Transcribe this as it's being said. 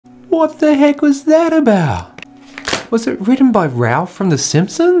What the heck was that about? Was it written by Ralph from The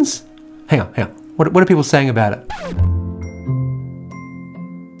Simpsons? Hang on. What are people saying about it?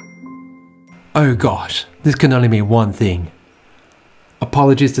 Oh gosh, this can only mean one thing.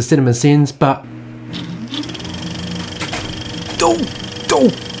 Apologies to Cinema Sins, but...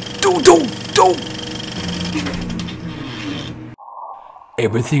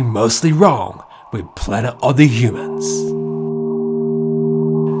 Everything mostly wrong with Planet of the Humans.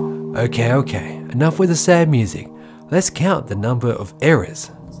 Okay, enough with the sad music. Let's count the number of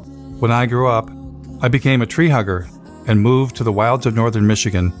errors. When I grew up, I became a tree hugger and moved to the wilds of northern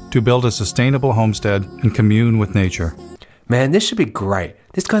Michigan to build a sustainable homestead and commune with nature. Man, this should be great.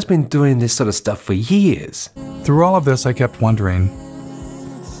 This guy's been doing this sort of stuff for years. Through all of this, I kept wondering,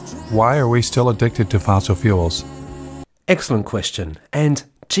 why are we still addicted to fossil fuels? Excellent question. And,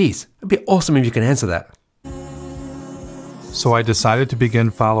 geez, it'd be awesome if you can answer that. So I decided to begin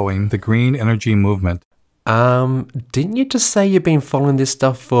following the green energy movement. Didn't you just say you've been following this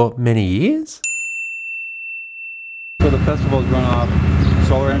stuff for many years? So the festivals run off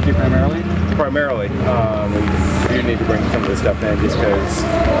solar energy primarily? Primarily. We do need to bring some of this stuff in just because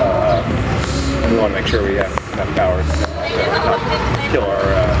we want to make sure we have enough power to not kill our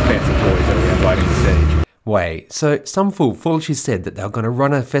fancy toys that we're inviting to stage. Wait, so some fool foolishly said that they're going to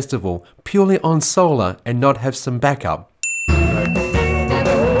run a festival purely on solar and not have some backup.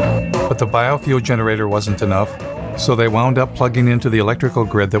 But the biofuel generator wasn't enough, so they wound up plugging into the electrical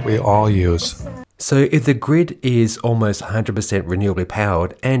grid that we all use. So if the grid is almost 100% renewably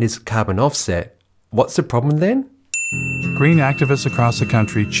powered and is carbon offset, what's the problem then? Green activists across the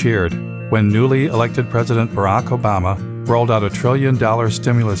country cheered when newly elected President Barack Obama rolled out a $1 trillion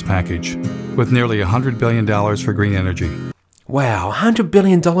stimulus package with nearly $100 billion for green energy. Wow, $100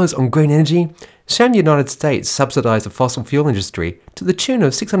 billion on green energy? Shouldn't the United States subsidize the fossil fuel industry to the tune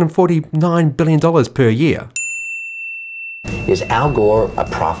of $649 billion per year? Is Al Gore a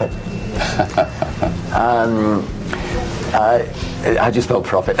prophet? I just spelled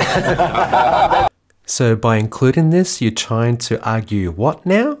profit. So by including this, you're trying to argue what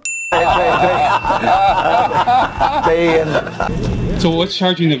now? So what's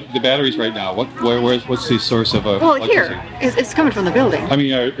charging the batteries right now? What's the source of well, here. It's coming from the building. I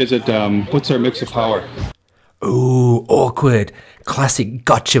mean, is it, what's our mix of power? Ooh, awkward. Classic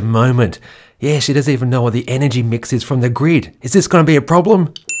gotcha moment. Yeah, she doesn't even know what the energy mix is from the grid. Is this going to be a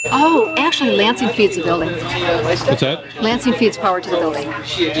problem? Oh, actually, Lansing feeds the building. What's that? Lansing feeds power to the building.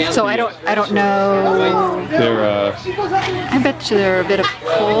 So I don't know. I bet you they're a bit of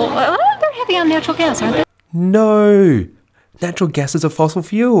coal. Well, they're heavy on natural gas, aren't they? No, natural gas is a fossil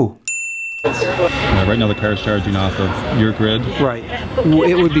fuel. Right now the car is charging off of your grid. Right.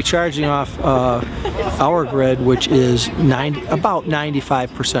 It would be charging off our grid, which is about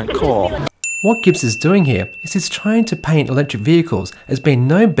 95% coal. What Gibbs is doing here is he's trying to paint electric vehicles as being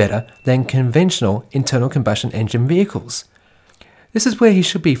no better than conventional internal combustion engine vehicles. This is where he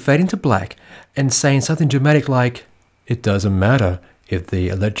should be fading to black and saying something dramatic like, it doesn't matter if the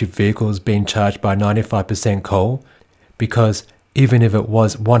electric vehicle is being charged by 95% coal, because even if it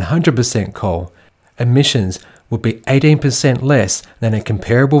was 100% coal, emissions would be 18% less than a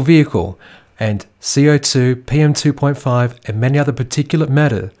comparable vehicle, and CO2, PM2.5 and many other particulate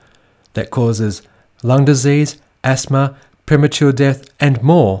matter that causes lung disease, asthma, premature death and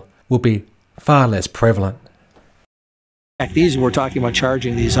more will be far less prevalent. These, we're talking about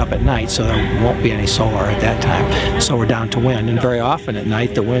charging these up at night, so there won't be any solar at that time. So we're down to wind, and very often at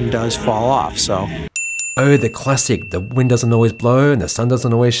night the wind does fall off. So. Oh, the classic, the wind doesn't always blow and the sun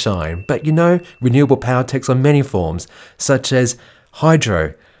doesn't always shine. But you know, renewable power takes on many forms, such as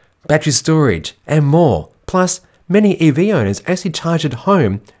hydro, battery storage and more. Plus, many EV owners actually charge at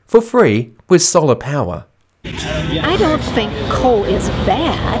home for free with solar power. I don't think coal is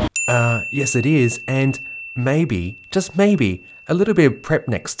bad. Yes it is, and maybe, just maybe, a little bit of prep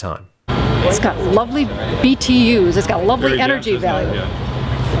next time. It's got lovely BTUs, it's got lovely energy value.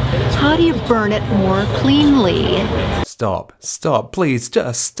 How do you burn it more cleanly? Stop, please,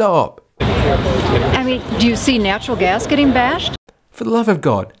 just stop. I mean, do you see natural gas getting bashed? For the love of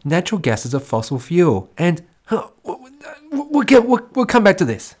God, natural gas is a fossil fuel, and we'll come back to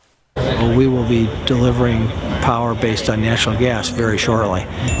this. Well, we will be delivering power based on natural gas very shortly,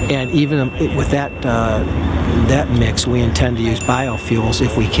 and even with that mix, we intend to use biofuels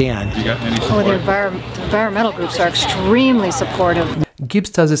if we can. Oh, the environmental groups are extremely supportive. Gibbs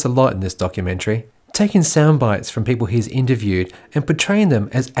does this a lot in this documentary, taking sound bites from people he's interviewed and portraying them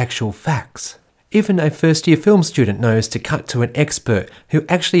as actual facts. Even a first-year film student knows to cut to an expert who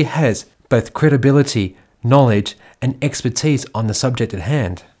actually has both credibility, knowledge, and expertise on the subject at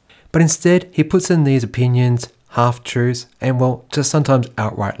hand. But instead, he puts in these opinions, half-truths, and well, just sometimes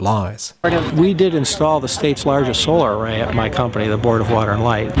outright lies. We did install the state's largest solar array at my company, the Board of Water and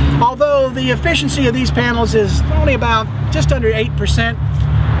Light. Although the efficiency of these panels is only about just under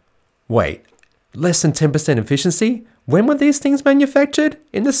 8%. Wait, less than 10% efficiency? When were these things manufactured?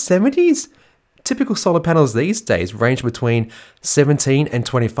 In the 70s? Typical solar panels these days range between 17 and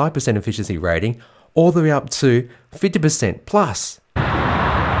 25% efficiency rating, all the way up to 50% plus.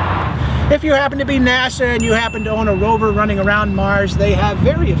 If you happen to be NASA and you happen to own a rover running around Mars, they have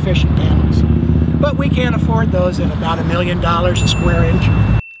very efficient panels. But we can't afford those at about $1 million a square inch.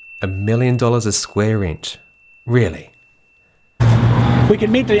 $1 million a square inch? Really? We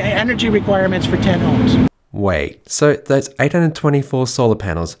can meet the energy requirements for 10 homes. Wait, so those 824 solar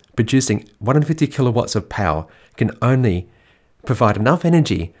panels producing 150 kilowatts of power can only provide enough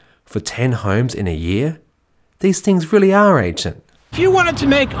energy for 10 homes in a year? These things really are ancient. If you wanted to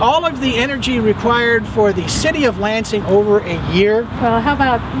make all of the energy required for the city of Lansing over a year, Well, how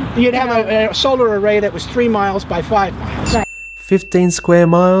about... you'd have a solar array that was 3 miles by 5 miles. Right. 15 square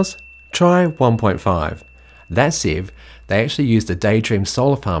miles? Try 1.5. That's if they actually used a Daydream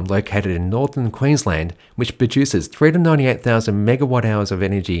solar farm located in northern Queensland, which produces 398,000 megawatt hours of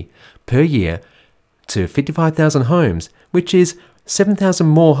energy per year to 55,000 homes, which is 7,000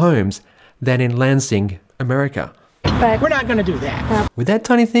 more homes than in Lansing, America. But We're not going to do that. With that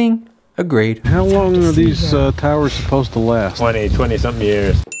tiny thing, agreed. How long are these towers supposed to last? 20-something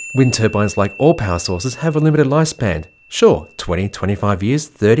years. Wind turbines, like all power sources, have a limited lifespan. Sure, 20, 25 years,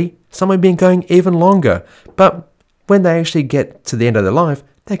 30, some have been going even longer, but when they actually get to the end of their life,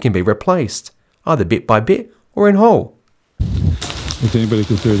 they can be replaced, either bit by bit or in whole. Does anybody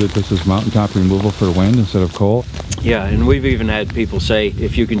consider that this is mountaintop removal for wind instead of coal? Yeah, and we've even had people say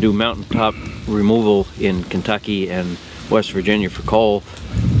if you can do mountaintop removal in Kentucky and West Virginia for coal,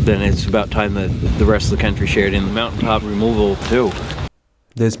 then it's about time that the rest of the country shared in the mountaintop removal too.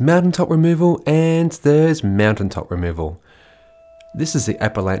 There's mountaintop removal and there's mountaintop removal. This is the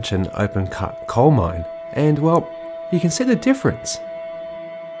Appalachian open cut coal mine, and well, you can see the difference.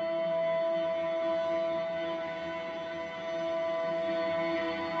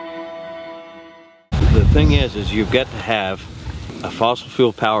 The thing is you've got to have a fossil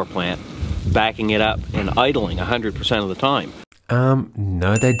fuel power plant backing it up and idling 100% of the time.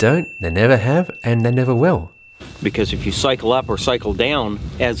 No they don't, they never have, and they never will. Because if you cycle up or cycle down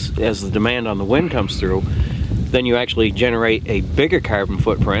as the demand on the wind comes through, then you actually generate a bigger carbon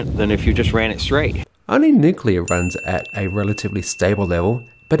footprint than if you just ran it straight. Only nuclear runs at a relatively stable level,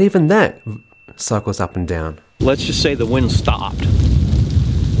 but even that cycles up and down. Let's just say the wind stopped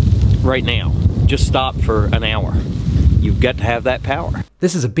right now. Just stop for an hour. You've got to have that power.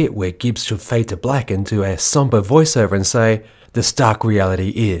 This is a bit where Gibbs should fade to black and do a somber voiceover and say, the stark reality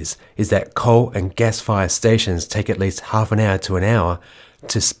is that coal and gas-fired stations take at least half an hour to an hour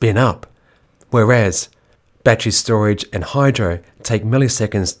to spin up, whereas battery storage and hydro take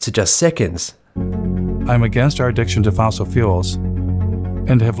milliseconds to just seconds. I'm against our addiction to fossil fuels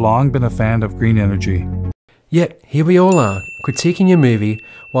and have long been a fan of green energy. Yet, here we all are, critiquing your movie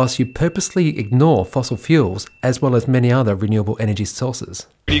whilst you purposely ignore fossil fuels as well as many other renewable energy sources.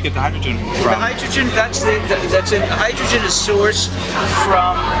 Where do you get the hydrogen from? The hydrogen, hydrogen is sourced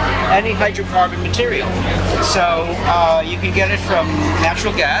from any hydrocarbon material. So you can get it from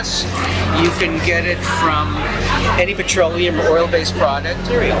natural gas, you can get it from any petroleum or oil-based product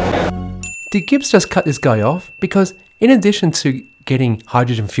material. Did Gibbs just cut this guy off? Because in addition to getting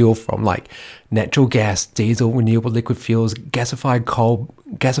hydrogen fuel from like natural gas, diesel, renewable liquid fuels, gasified coal,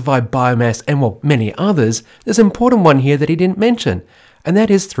 gasified biomass, and well, many others, there's an important one here that he didn't mention, and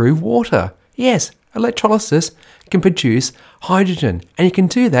that is through water. Yes, electrolysis can produce hydrogen, and you can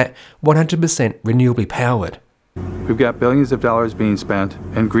do that 100% renewably powered. We've got billions of dollars being spent,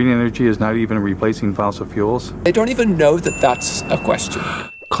 and green energy is not even replacing fossil fuels. They don't even know that that's a question.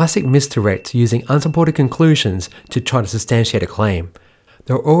 Classic misdirect using unsupported conclusions to try to substantiate a claim.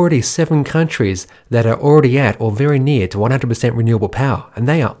 There are already 7 countries that are already at or very near to 100% renewable power, and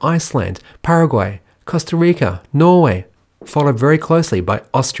they are Iceland, Paraguay, Costa Rica, Norway, followed very closely by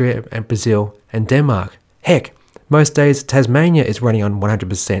Austria and Brazil and Denmark. Heck, most days Tasmania is running on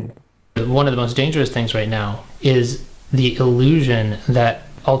 100%. One of the most dangerous things right now is the illusion that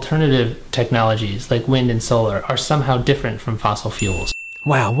alternative technologies like wind and solar are somehow different from fossil fuels.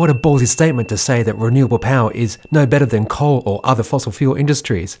 Wow, what a ballsy statement to say that renewable power is no better than coal or other fossil fuel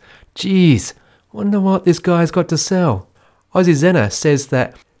industries. Jeez, wonder what this guy's got to sell. Ozzy Zena says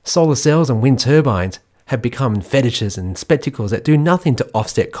that solar cells and wind turbines have become fetishes and spectacles that do nothing to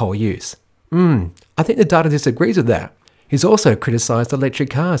offset coal use. I think the data disagrees with that. He's also criticised electric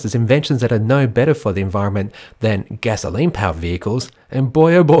cars as inventions that are no better for the environment than gasoline-powered vehicles, and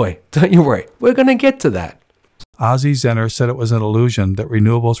boy oh boy, don't you worry, we're going to get to that. Ozzie Zenner said it was an illusion that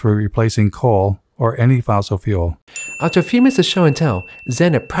renewables were replacing coal or any fossil fuel. After a few minutes of show and tell,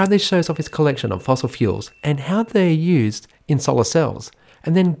 Zenner proudly shows off his collection of fossil fuels and how they are used in solar cells,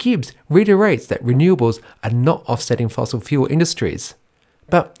 and then Gibbs reiterates that renewables are not offsetting fossil fuel industries.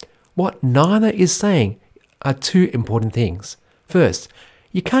 But what neither is saying are two important things. First,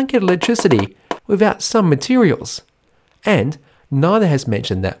 you can't get electricity without some materials. And neither has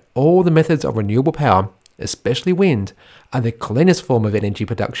mentioned that all the methods of renewable power, especially wind, are the cleanest form of energy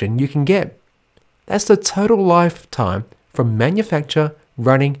production you can get. That's the total lifetime from manufacture,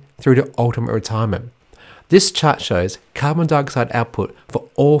 running, through to ultimate retirement. This chart shows carbon dioxide output for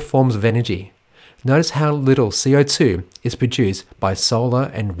all forms of energy. Notice how little CO2 is produced by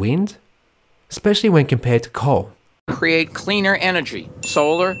solar and wind, especially when compared to coal. Create cleaner energy,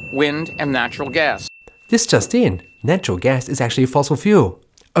 solar, wind, and natural gas. This just in, natural gas is actually a fossil fuel.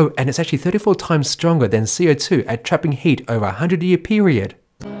 Oh, and it's actually 34 times stronger than CO2 at trapping heat over a 100-year period.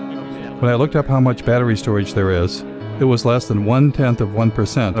 When I looked up how much battery storage there is, it was less than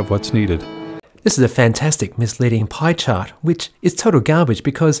 0.1% of what's needed. This is a fantastic misleading pie chart, which is total garbage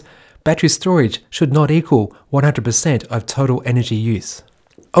because battery storage should not equal 100% of total energy use.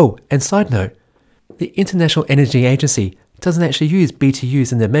 Oh, and side note, the International Energy Agency doesn't actually use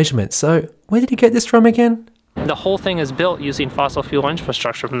BTUs in their measurements, so where did he get this from again? The whole thing is built using fossil fuel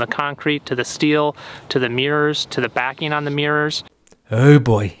infrastructure, from the concrete to the steel to the mirrors to the backing on the mirrors. Oh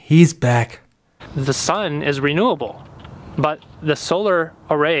boy, he's back. The sun is renewable, but the solar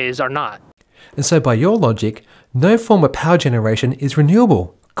arrays are not. And so by your logic, no form of power generation is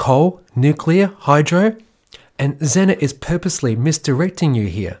renewable. Coal, nuclear, hydro. And Zenner is purposely misdirecting you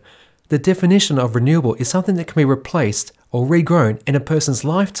here. The definition of renewable is something that can be replaced or regrown in a person's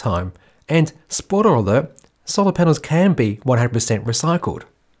lifetime. And spoiler alert, solar panels can be 100% recycled.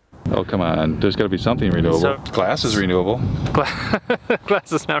 Oh, come on. There's got to be something renewable. So, glass is renewable.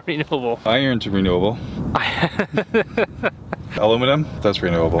 Glass is not renewable. Iron's renewable. Aluminum, that's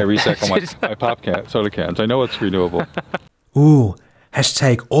renewable. I recycle my pop soda cans. I know it's renewable. Ooh,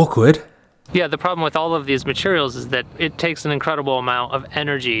 hashtag awkward. Yeah, the problem with all of these materials is that it takes an incredible amount of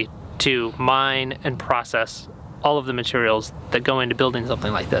energy to mine and process all of the materials that go into building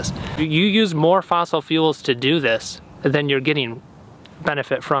something like this. You use more fossil fuels to do this than you're getting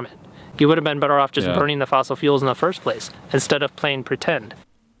benefit from it. You would have been better off just burning the fossil fuels in the first place instead of playing pretend.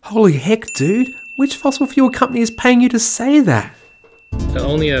 Holy heck, dude. Which fossil fuel company is paying you to say that?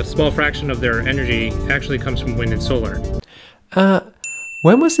 Only a small fraction of their energy actually comes from wind and solar.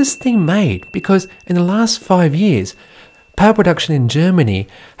 When was this thing made? Because in the last 5 years, power production in Germany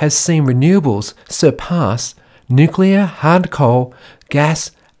has seen renewables surpass nuclear, hard coal,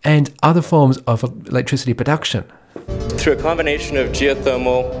 gas, and other forms of electricity production. Through a combination of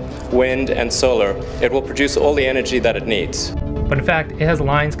geothermal, wind, and solar, it will produce all the energy that it needs. But in fact, it has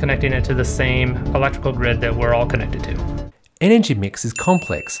lines connecting it to the same electrical grid that we're all connected to. Energy mix is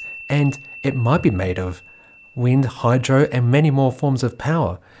complex, and it might be made of wind, hydro, and many more forms of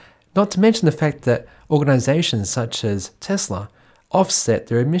power. Not to mention the fact that organizations such as Tesla offset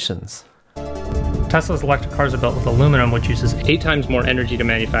their emissions. Tesla's electric cars are built with aluminum, which uses 8 times more energy to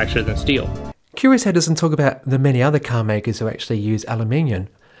manufacture than steel. Curious how it doesn't talk about the many other car makers who actually use aluminium,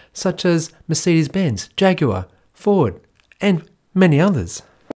 such as Mercedes-Benz, Jaguar, Ford, and many others.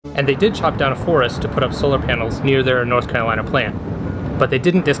 And they did chop down a forest to put up solar panels near their North Carolina plant, but they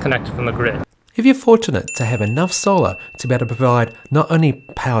didn't disconnect it from the grid. If you're fortunate to have enough solar to be able to provide not only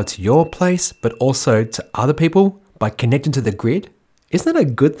power to your place, but also to other people by connecting to the grid, isn't that a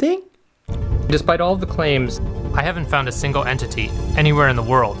good thing? Despite all of the claims, I haven't found a single entity anywhere in the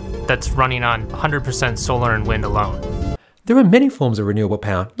world that's running on 100% solar and wind alone. There are many forms of renewable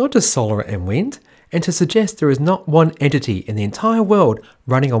power, not just solar and wind, and to suggest there is not one entity in the entire world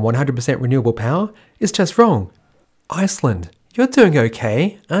running on 100% renewable power is just wrong. Iceland, you're doing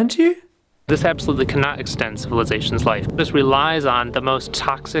okay, aren't you? This absolutely cannot extend civilization's life. This relies on the most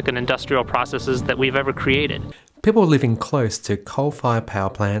toxic and industrial processes that we've ever created. People living close to coal-fired power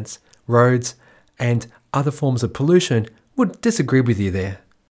plants, roads, and other forms of pollution would disagree with you there.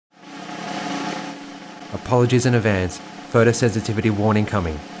 Apologies in advance, photosensitivity warning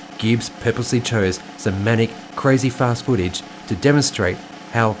coming. Gibbs purposely chose some manic, crazy fast footage to demonstrate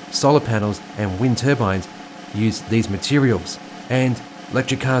how solar panels and wind turbines use these materials, and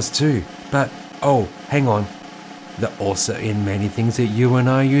electric cars too. But, oh, hang on, they're also in many things that you and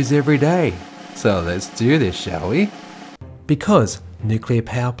I use every day. So let's do this, shall we? Because nuclear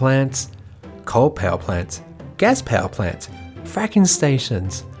power plants, coal power plants, gas power plants, fracking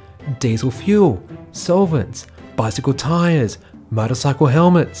stations, diesel fuel, solvents, bicycle tyres, motorcycle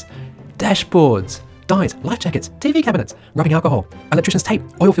helmets, dashboards, dyes, life jackets, TV cabinets, rubbing alcohol, electrician's tape,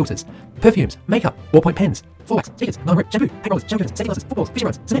 oil filters, perfumes, makeup, ballpoint pens, floor wax, stickers, non-root, shampoo, paint rollers, shampoo curtains, safety glasses, footballs, fishing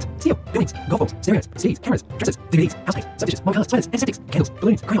rods, cement, steel, buildings, golf balls, stereos, CDs, cameras, dressers, DVDs, housepaints, subsidies, mobile cars, sweaters, antiseptics, candles,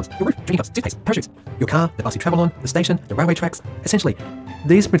 balloons, crayons, your roof, drinking cups, toothpaste, parachutes, your car, the bus you travel on, the station, the railway tracks. Essentially,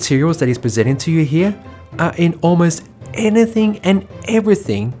 these materials that he's presenting to you here are in almost anything and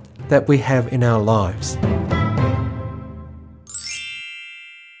everything that we have in our lives.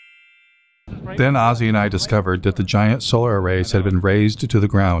 Then Ozzy and I discovered that the giant solar arrays had been razed to the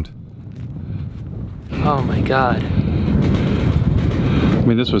ground. Oh my God. I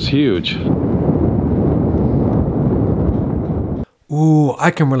mean, this was huge. Ooh,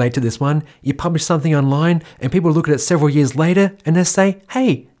 I can relate to this one. You publish something online and people look at it several years later and they say,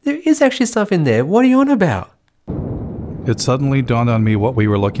 hey, there is actually stuff in there. What are you on about? It suddenly dawned on me what we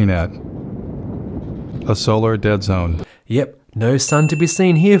were looking at. A solar dead zone. Yep, no sun to be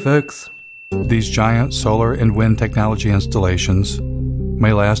seen here, folks. These giant solar and wind technology installations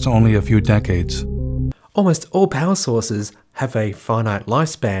may last only a few decades. Almost all power sources have a finite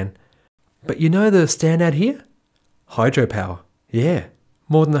lifespan. But you know the standout here? Hydropower. Yeah,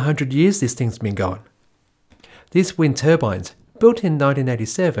 more than 100 years this thing's been going. These wind turbines, built in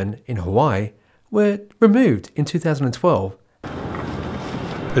 1987 in Hawaii, were removed in 2012.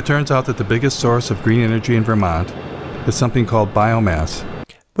 It turns out that the biggest source of green energy in Vermont is something called biomass.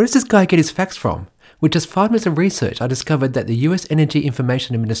 Where does this guy get his facts from? With just 5 minutes of research, I discovered that the US Energy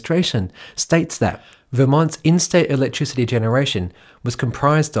Information Administration states that Vermont's in-state electricity generation was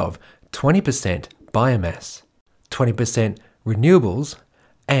comprised of 20% biomass, 20% renewables,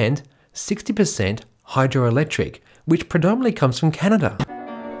 and 60% hydroelectric, which predominantly comes from Canada.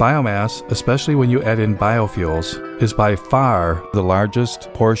 Biomass, especially when you add in biofuels, is by far the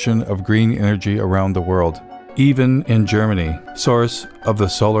largest portion of green energy around the world. Even in Germany, source of the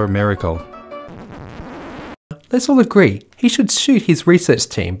solar miracle. Let's all agree he should shoot his research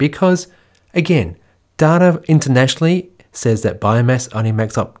team because, again, data internationally says that biomass only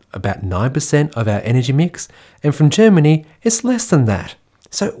makes up about 9% of our energy mix, and from Germany it's less than that.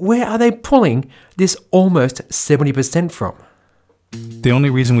 So where are they pulling this almost 70% from? The only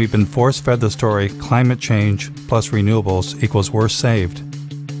reason we've been force-fed the story climate change plus renewables equals worse saved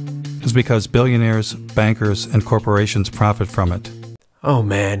is because billionaires, bankers, and corporations profit from it. Oh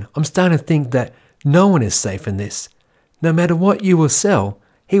man, I'm starting to think that no one is safe in this. No matter what you will sell,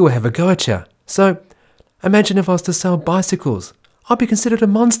 he will have a go at you. So, imagine if I was to sell bicycles. I'd be considered a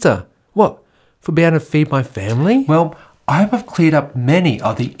monster. What, for being able to feed my family? Well, I hope I've cleared up many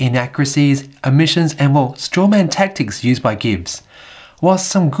of the inaccuracies, omissions, and well, strawman tactics used by Gibbs.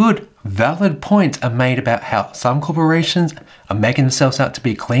 Whilst some good, valid points are made about how some corporations are making themselves out to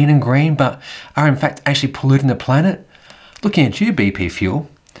be clean and green, but are in fact actually polluting the planet, looking at you, BP Fuel,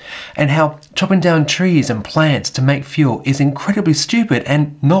 and how chopping down trees and plants to make fuel is incredibly stupid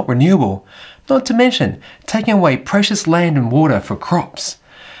and not renewable, not to mention taking away precious land and water for crops,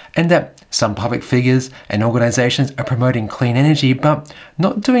 and that some public figures and organisations are promoting clean energy but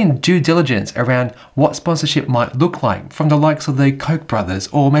not doing due diligence around what sponsorship might look like from the likes of the Koch brothers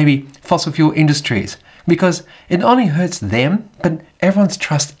or maybe fossil fuel industries, because it only hurts them but everyone's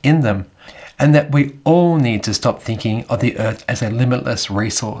trust in them, and that we all need to stop thinking of the earth as a limitless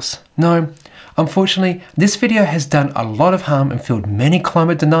resource. No, unfortunately, this video has done a lot of harm and filled many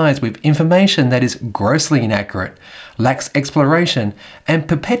climate deniers with information that is grossly inaccurate, lacks exploration, and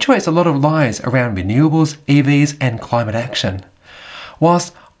perpetuates a lot of lies around renewables, EVs, and climate action.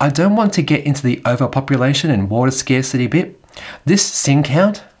 Whilst I don't want to get into the overpopulation and water scarcity bit, this sin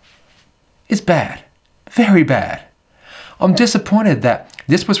count is bad, very bad. I'm disappointed that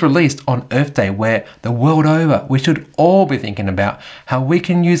this was released on Earth Day, where the world over we should all be thinking about how we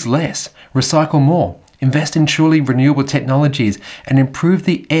can use less, recycle more, invest in truly renewable technologies, and improve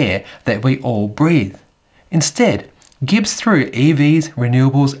the air that we all breathe. Instead, Gibbs threw EVs,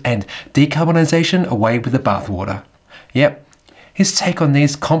 renewables, and decarbonisation away with the bathwater. Yep, his take on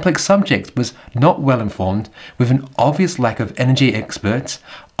these complex subjects was not well informed, with an obvious lack of energy experts,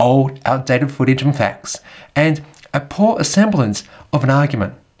 old, outdated footage and facts, and a poor semblance of an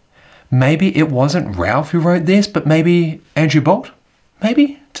argument. Maybe it wasn't Ralph who wrote this, but maybe Andrew Bolt?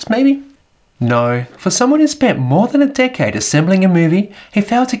 Maybe? Just maybe? No, for someone who spent more than a decade assembling a movie, he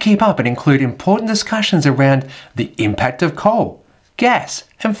failed to keep up and include important discussions around the impact of coal, gas,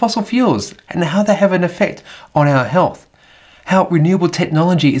 and fossil fuels, and how they have an effect on our health. How renewable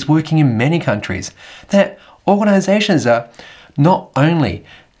technology is working in many countries, that organisations are not only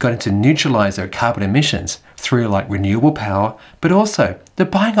going to neutralise their carbon emissions through like renewable power, but also they're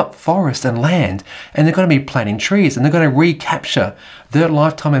buying up forest and land, and they're going to be planting trees, and they're going to recapture their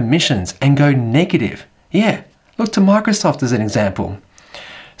lifetime emissions and go negative. Yeah, look to Microsoft as an example.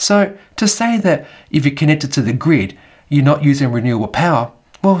 So to say that if you're connected to the grid, you're not using renewable power,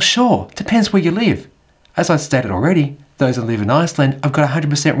 well, sure, depends where you live. As I stated already, those that live in Iceland have got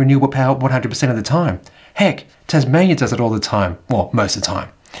 100% renewable power 100% of the time. Heck, Tasmania does it all the time, well, most of the time.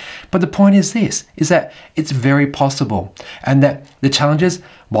 But the point is this, is that it's very possible, and that the challenges,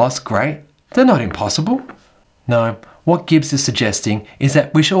 whilst great, they're not impossible. No, what Gibbs is suggesting is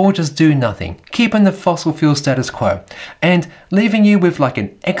that we should all just do nothing, keeping the fossil fuel status quo, and leaving you with like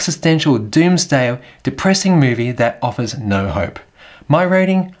an existential doomsday, depressing movie that offers no hope. My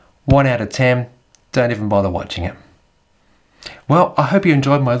rating, 1 out of 10, don't even bother watching it. Well, I hope you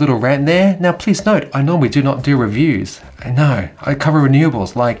enjoyed my little rant there. Now please note, I normally do not do reviews. I know, I cover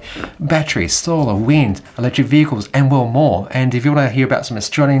renewables like batteries, solar, wind, electric vehicles, and well more. And if you want to hear about some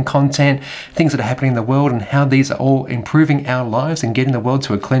Australian content, things that are happening in the world and how these are all improving our lives and getting the world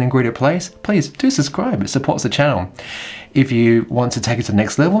to a clean and greener place, please do subscribe, it supports the channel. If you want to take it to the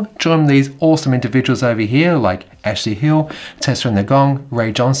next level, join these awesome individuals over here like Ashley Hill, Tessa and the Gong,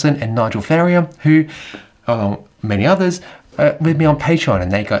 Ray Johnson, and Nigel Farrier, who, along many others, with me on Patreon,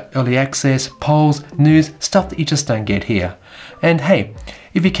 and they got early access, polls, news, stuff that you just don't get here. And hey,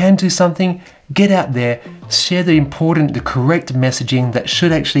 if you can do something, get out there, share the correct messaging that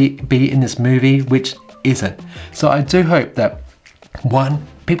should actually be in this movie, which isn't. So I do hope that 1,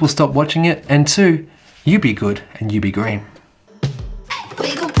 people stop watching it, and 2, you be good and you be green.